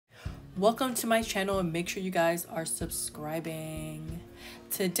Welcome to my channel and make sure you guys are subscribing.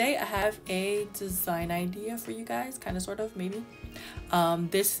 Today I have a design idea for you guys, kind of, sort of, maybe.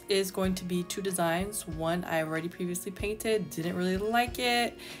 This is going to be two designs. One I already previously painted, didn't really like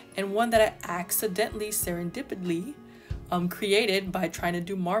it, and one that I accidentally, serendipitously created by trying to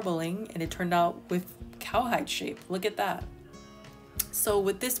do marbling, and it turned out with cowhide shape. Look at that. So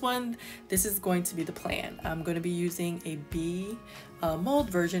with this one, this is going to be the plan. I'm going to be using a bee mold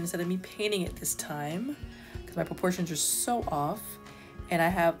version instead of me painting it this time because my proportions are so off. And I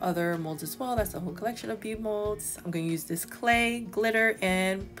have other molds as well. That's a whole collection of bee molds. I'm going to use this clay, glitter,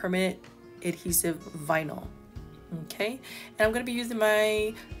 and permanent adhesive vinyl. Okay, and I'm going to be using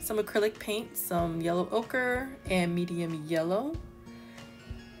some acrylic paint, some yellow ochre and medium yellow.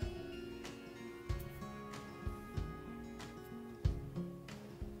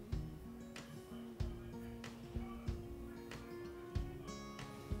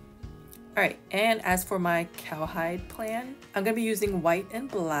 Alright, and as for my cowhide plan, I'm going to be using white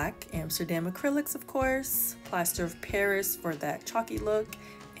and black, Amsterdam acrylics of course, plaster of Paris for that chalky look,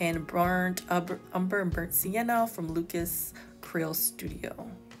 and burnt umber and burnt sienna from Lukas Paints Art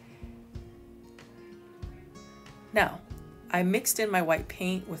Studio. Now, I mixed in my white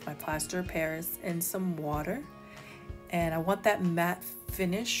paint with my plaster of Paris and some water, and I want that matte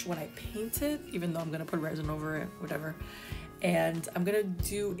finish when I paint it, even though I'm going to put resin over it, whatever. And I'm gonna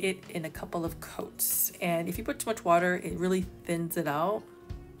do it in a couple of coats, and if you put too much water it really thins it out,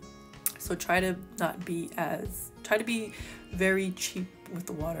 so try to be very cheap with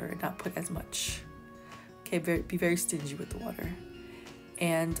the water and not put as much. Okay, be very stingy with the water.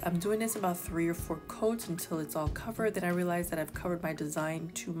 And I'm doing this about 3 or 4 coats until it's all covered. Then I realize that I've covered my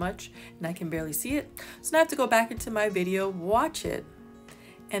design too much and I can barely see it, so now I have to go back into my video, watch it,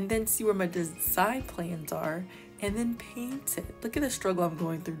 and then see where my design plans are, and then paint it. Look at the struggle I'm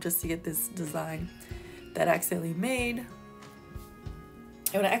going through just to get this design that I accidentally made.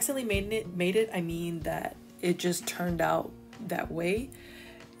 And when I accidentally made it, I mean that it just turned out that way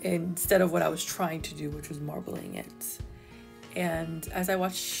instead of what I was trying to do, which was marbling it. And as I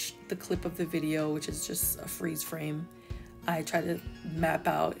watched the clip of the video, which is just a freeze frame, I try to map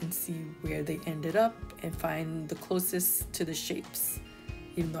out and see where they ended up and find the closest to the shapes,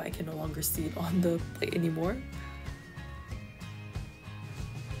 even though I can no longer see it on the plate anymore.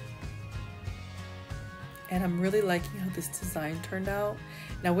 And I'm really liking how this design turned out.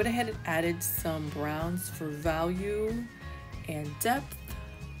 Now I went ahead and added some browns for value and depth.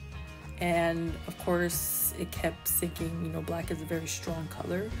 And of course it kept sinking, you know, black is a very strong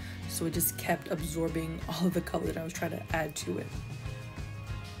color. So it just kept absorbing all of the color that I was trying to add to it.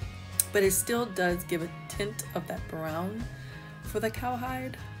 But it still does give a tint of that brown for the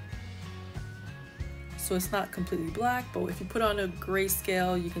cowhide. So it's not completely black, but if you put on a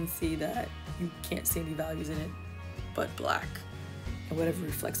grayscale, you can see that you can't see any values in it but black and whatever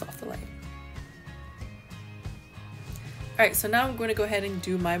reflects off the light. Alright, so now I'm going to go ahead and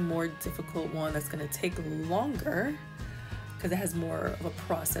do my more difficult one that's going to take longer because it has more of a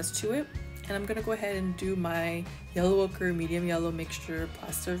process to it. And I'm going to go ahead and do my yellow ochre, medium yellow mixture,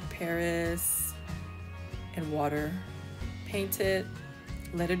 plaster of Paris, and water. Paint it,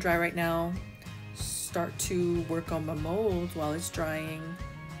 let it dry right now, start to work on my molds while it's drying.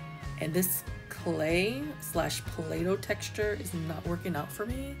 And this clay / Play-Doh texture is not working out for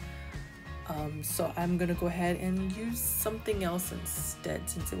me. So I'm gonna go ahead and use something else instead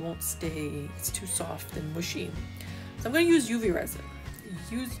since it won't stay, it's too soft and mushy. So I'm gonna use UV resin.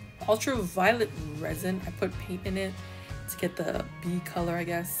 Use ultraviolet resin. I put paint in it to get the bee color, I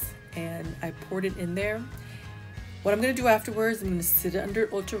guess, and I poured it in there. What I'm gonna do afterwards, I'm gonna sit it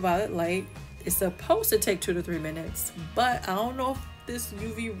under ultraviolet light. It's supposed to take 2 to 3 minutes, but I don't know if this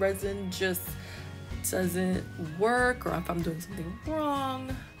UV resin just doesn't work or if I'm doing something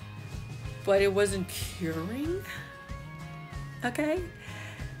wrong, but it wasn't curing. Okay,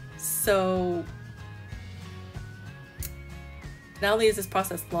 so not only is this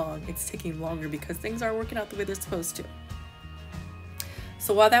process long, it's taking longer because things aren't working out the way they're supposed to.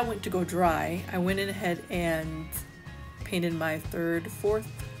 So while that went to go dry, I went in ahead and painted my fourth,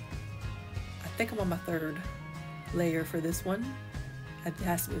 I think I'm on my 3rd layer for this one. It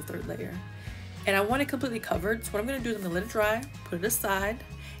has to be the 3rd layer. And I want it completely covered. So what I'm gonna do is I'm gonna let it dry, put it aside,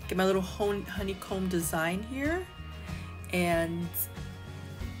 get my little honeycomb design here, and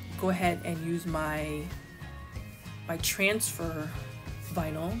go ahead and use my transfer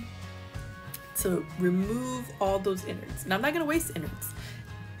vinyl to remove all those innards. And I'm not gonna waste innards.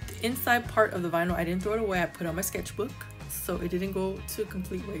 The inside part of the vinyl, I didn't throw it away. I put it on my sketchbook, so it didn't go to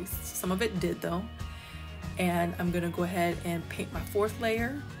complete waste. Some of it did though. And I'm gonna go ahead and paint my 4th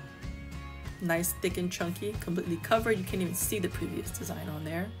layer nice, thick and chunky, completely covered. You can't even see the previous design on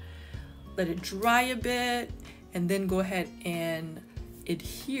there. Let it dry a bit, and then go ahead and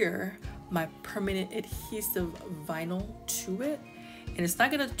adhere my permanent adhesive vinyl to it. And it's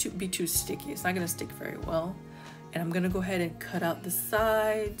not gonna be too sticky. It's not gonna stick very well. And I'm gonna go ahead and cut out the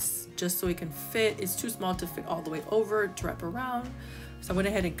sides just so it can fit. It's too small to fit all the way over to wrap around. So I went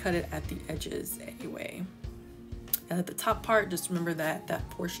ahead and cut it at the edges anyway. And at the top part, just remember that that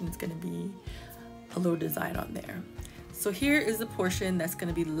portion is gonna be a little design on there. So here is the portion that's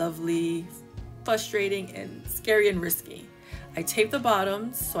gonna be lovely, frustrating, and scary and risky. I taped the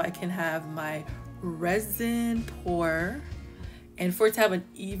bottoms so I can have my resin pour. And for it to have an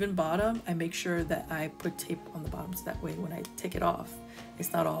even bottom, I make sure that I put tape on the bottom so that way when I take it off,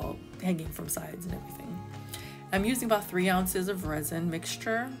 it's not all hanging from sides and everything. I'm using about 3 ounces of resin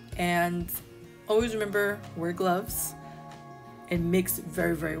mixture, and always remember, wear gloves and mix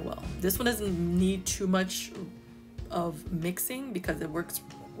very, very well. This one doesn't need too much of mixing because it works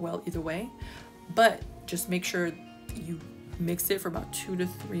well either way, but just make sure you mix it for about 2 to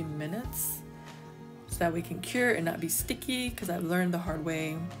 3 minutes so that we can cure and not be sticky, because I've learned the hard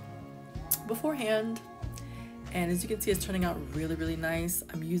way beforehand. And as you can see, it's turning out really, really nice.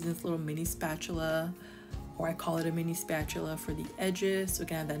 I'm using this little mini spatula, or I call it a mini spatula, for the edges so we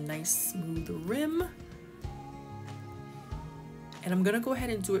can have that nice smooth rim. And I'm gonna go ahead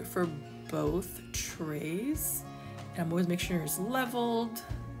and do it for both trays. And I'm always making sure it's leveled.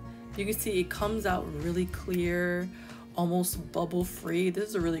 You can see it comes out really clear, almost bubble free. This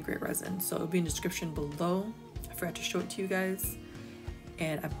is a really great resin, so it'll be in the description below. I forgot to show it to you guys.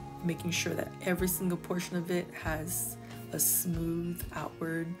 And I'm making sure that every single portion of it has a smooth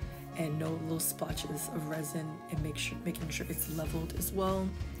outward and no little splotches of resin, and making sure it's leveled as well.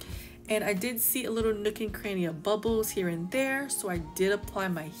 And I did see a little nook and cranny of bubbles here and there, so I did apply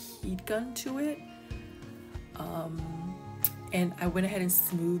my heat gun to it. And I went ahead and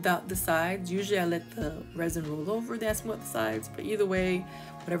smoothed out the sides. Usually I let the resin roll over, then I smooth out the sides, but either way,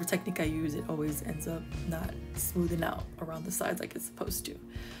 whatever technique I use, it always ends up not smoothing out around the sides like it's supposed to.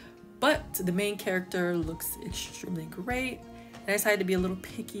 But the main character looks extremely great. And I decided to be a little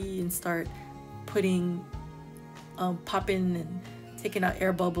picky and start putting, popping and taking out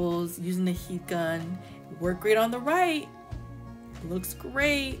air bubbles, using the heat gun. Worked great on the right, looks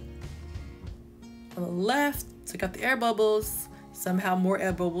great. On the left, took out the air bubbles, somehow more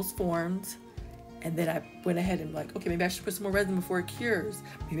air bubbles formed. And then I went ahead and like, okay, maybe I should put some more resin before it cures.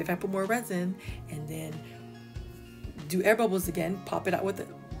 Maybe if I put more resin and then do air bubbles again, pop it out with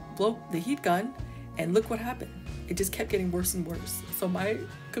the heat gun, and look what happened. It just kept getting worse and worse. So my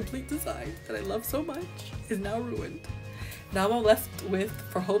complete design that I love so much is now ruined. Now what I'm left with,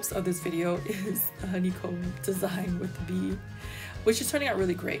 for hopes of this video, is a honeycomb design with the bee, which is turning out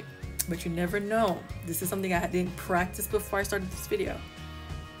really great. But you never know. This is something I didn't practice before I started this video.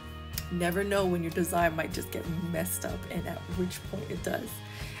 Never know when your design might just get messed up and at which point it does.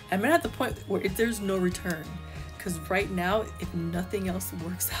 I'm at the point where there's no return, because right now, if nothing else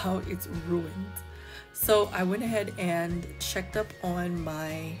works out, it's ruined. So I went ahead and checked up on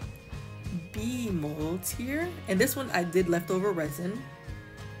my bee molds here. And this one I did leftover resin.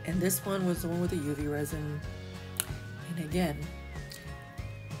 And this one was the one with the UV resin. And again,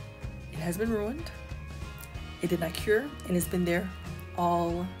 it has been ruined. It did not cure, and it's been there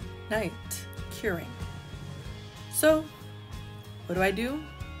all night curing. So what do?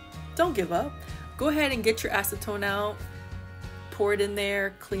 Don't give up. Go ahead and get your acetone out, pour it in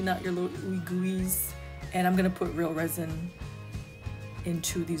there, clean out your little ooey gooeys, and I'm gonna put real resin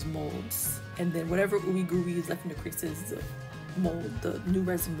into these molds. And then whatever ooey gooey is left in the creases, the mold, the new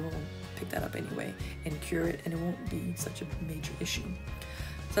resin will pick that up anyway and cure it, and it won't be such a major issue.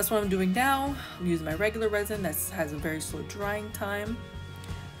 So that's what I'm doing now. I'm using my regular resin that has a very slow drying time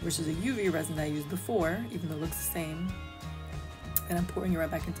versus a UV resin that I used before, even though it looks the same. And I'm pouring it right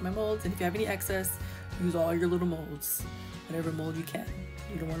back into my molds. And if you have any excess, use all your little molds, whatever mold you can.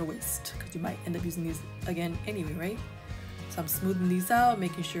 You don't want to waste, because you might end up using these again anyway, right? So I'm smoothing these out,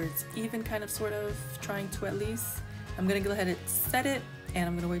 making sure it's even, kind of, sort of, trying to at least. I'm gonna go ahead and set it, and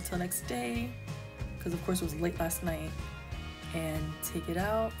I'm gonna wait till the next day, because of course it was late last night, and take it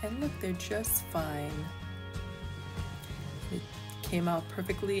out, and look, they're just fine. It came out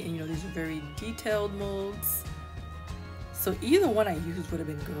perfectly, and you know, these are very detailed molds. So either one I used would have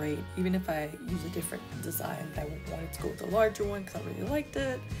been great, even if I use a different design. I wanted to go with the larger one because I really liked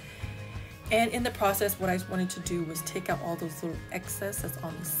it. And in the process, what I wanted to do was take out all those little excess that's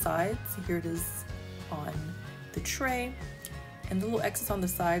on the sides. Here it is on the tray. And the little excess on the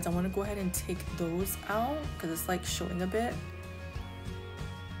sides, I want to go ahead and take those out because it's like showing a bit.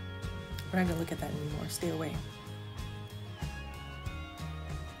 We're not gonna look at that anymore, stay away.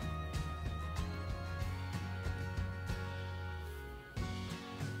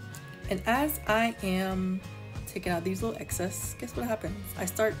 And as I am taking out these little excess, guess what happens? I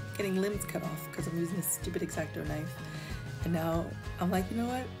start getting limbs cut off because I'm using this stupid X-Acto knife. And now I'm like, you know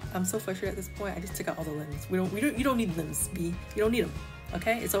what? I'm so frustrated at this point. I just took out all the limbs. You don't need limbs, B. You don't need them.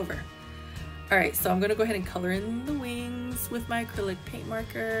 Okay, it's over. All right, so I'm gonna go ahead and color in the wings with my acrylic paint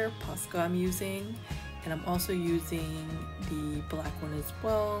marker, Posca I'm using, and I'm also using the black one as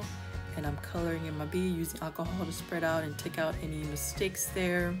well. And I'm coloring in my bee using alcohol to spread out and take out any mistakes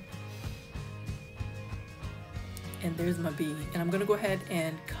there. And there's my bee, and I'm gonna go ahead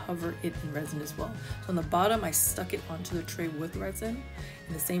and cover it in resin as well. So on the bottom, I stuck it onto the tray with resin,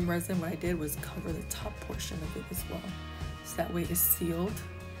 and the same resin, what I did was cover the top portion of it as well. So that way it's sealed.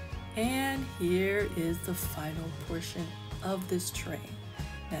 And here is the final portion of this tray.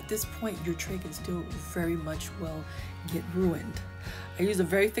 And at this point, your tray can still very much well get ruined. I use a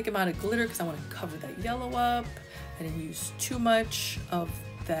very thick amount of glitter because I want to cover that yellow up. I didn't use too much of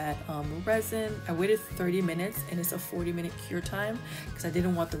that resin. I waited 30 minutes and it's a 40-minute cure time because I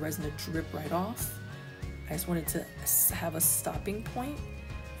didn't want the resin to drip right off. I just wanted to have a stopping point.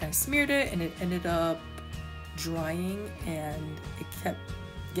 And I smeared it and it ended up drying, and it kept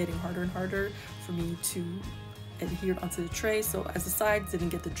getting harder and harder for me to adhere onto the tray. So as the sides didn't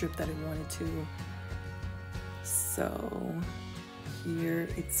get the drip that I wanted to. So here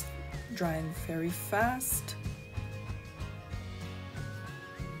it's drying very fast.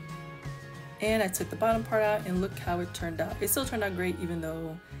 And I took the bottom part out and look how it turned out. It still turned out great even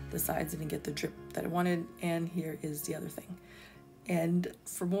though the sides didn't get the drip that I wanted. And here is the other thing. And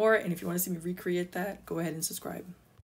for more, and if you want to see me recreate that, go ahead and subscribe.